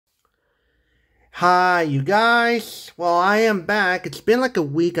Hi, you guys. Well, I am back. It's been like a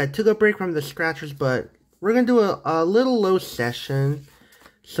week. I took a break from the scratchers, but we're going to do a little low session.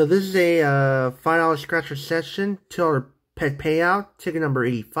 So this is a $5 scratcher session, $2 Pet Payout, ticket number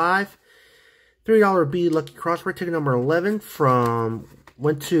 85, $3 Bee Lucky Crossword, ticket number 11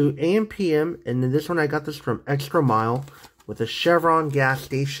 went to AM PM, and then this one I got this from Extra Mile with a Chevron gas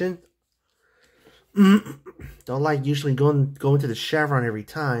station. Don't like usually going to the Chevron every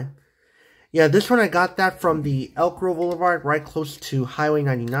time. Yeah, this one I got that from the Elk Grove Boulevard, right close to Highway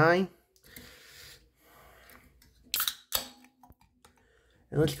 99.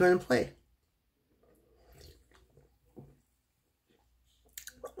 And let's go ahead and play.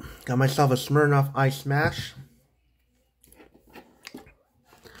 Got myself a Smirnoff Ice Smash.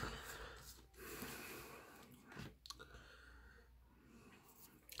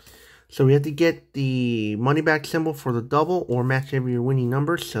 So we have to get the money back symbol for the double or match every winning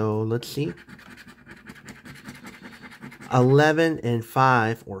number. So let's see. 11 and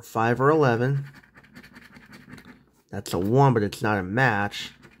 5, or 5 or 11. That's a 1, but it's not a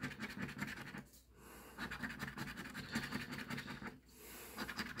match.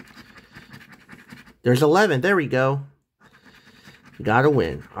 There's 11. There we go. We got a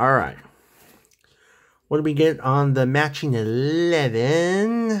win. All right. What do we get on the matching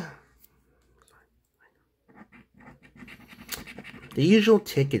 11? The usual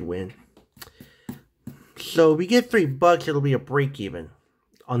ticket win. So we get $3, it'll be a break even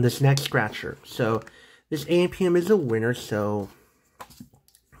on this next scratcher. So this AMPM is a winner, so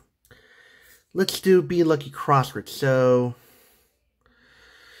let's do Bee Lucky Crossword. So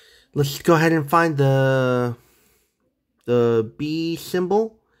let's go ahead and find the B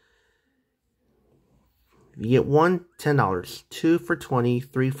symbol. You get 1, $10, 2 for 20,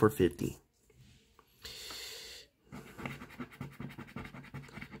 3 for 50.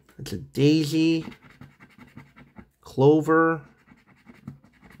 It's a daisy, clover,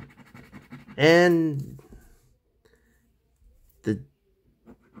 and I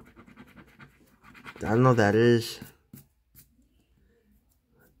don't know what that is.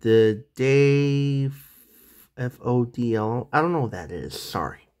 The Dave, F-O-D-L, I don't know what that is,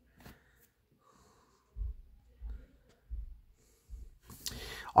 sorry.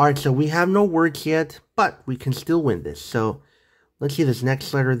 Alright, so we have no words yet, but we can still win this. So let's see this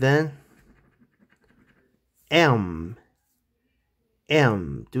next letter then. M.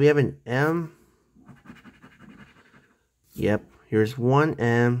 M. Do we have an M? Yep. Here's one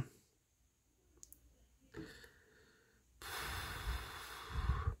M.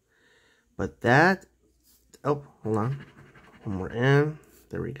 But that... Oh, hold on. One more M.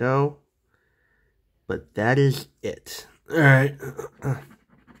 There we go. But that is it. Alright.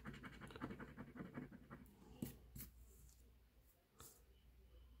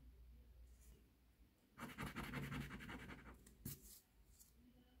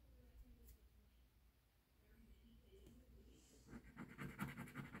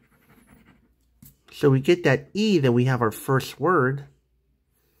 So we get that E, then we have our first word.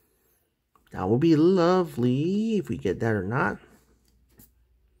 That will be lovely if we get that or not.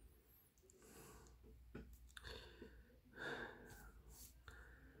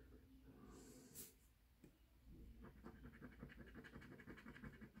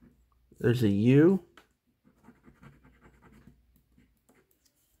 There's a U.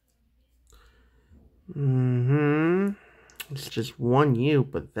 It's just one U,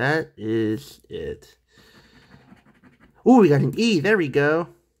 but that is it. Ooh, we got an E. There we go.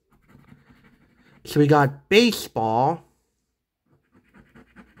 So we got baseball.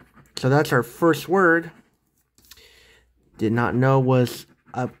 So that's our first word. Did not know was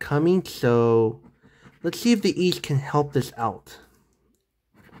upcoming, so let's see if the E's can help this out.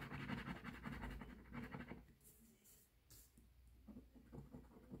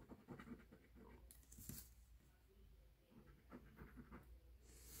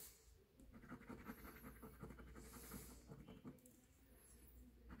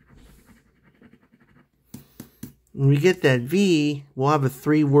 When we get that V, we'll have a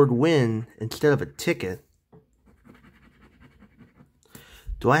 3-word win instead of a ticket.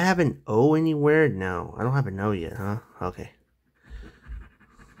 Do I have an O anywhere? No, I don't have an O yet, huh? Okay.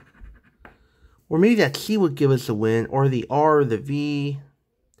 Or maybe that C would give us a win, or the R or the V.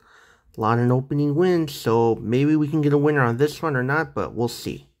 A lot of opening wins, so maybe we can get a winner on this one or not, but we'll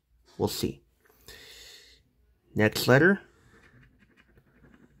see. We'll see. Next letter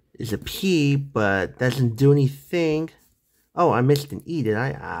is a P, but doesn't do anything. Oh, I missed an E, did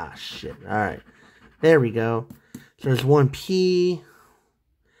I? Ah, shit. Alright. There we go. So there's one P.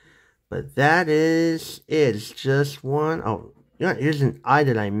 But that is it. It's just one. Oh, You know, here's an I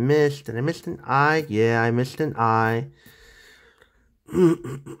that I missed. Did I miss an I? Yeah, I missed an I.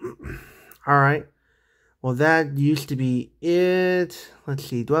 Alright. Well, that used to be it. Let's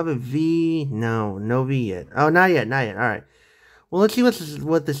see. Do I have a V? No, no V yet. Oh, not yet, not yet. Alright. Well, let's see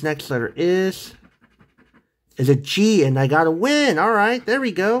what this next letter is. It's a G, and I got a win. Alright, there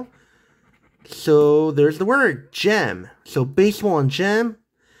we go. So, there's the word. Gem. So, baseball and gem.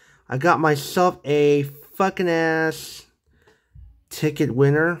 I got myself a fucking ass ticket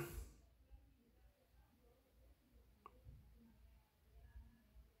winner.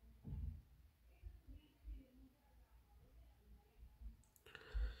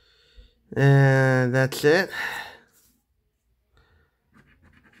 And that's it.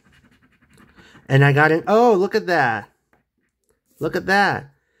 And I got an, oh, look at that. Look at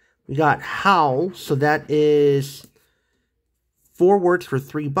that. We got howl, so that is 4 words for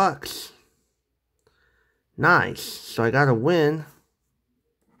 $3. Nice. So I got a win.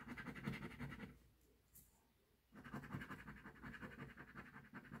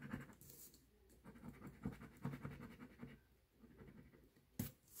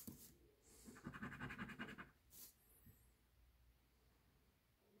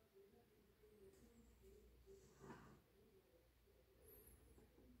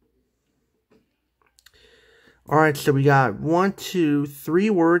 Alright, so we got 1, 2, 3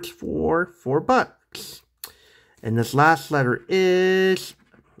 words for $4. And this last letter is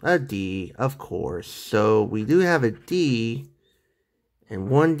a D, of course. So we do have a D and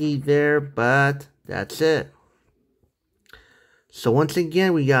 1 D there, but that's it. So once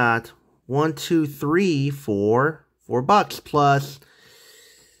again, we got 1, 2, 3 for $4 plus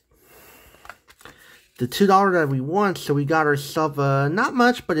the $2 that we won. So we got ourselves not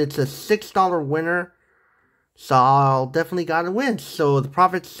much, but it's a $6 winner. So I'll definitely got to win. So the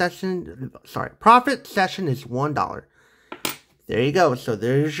profit session is $1. There you go. So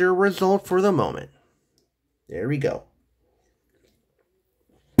there's your result for the moment. There we go.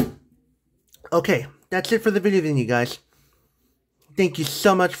 Okay, that's it for the video then, you guys. Thank you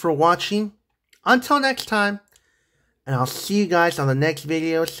so much for watching. Until next time. And I'll see you guys on the next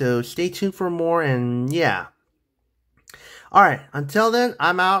video. So stay tuned for more. And yeah. Alright, until then,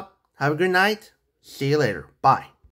 I'm out. Have a good night. See you later. Bye.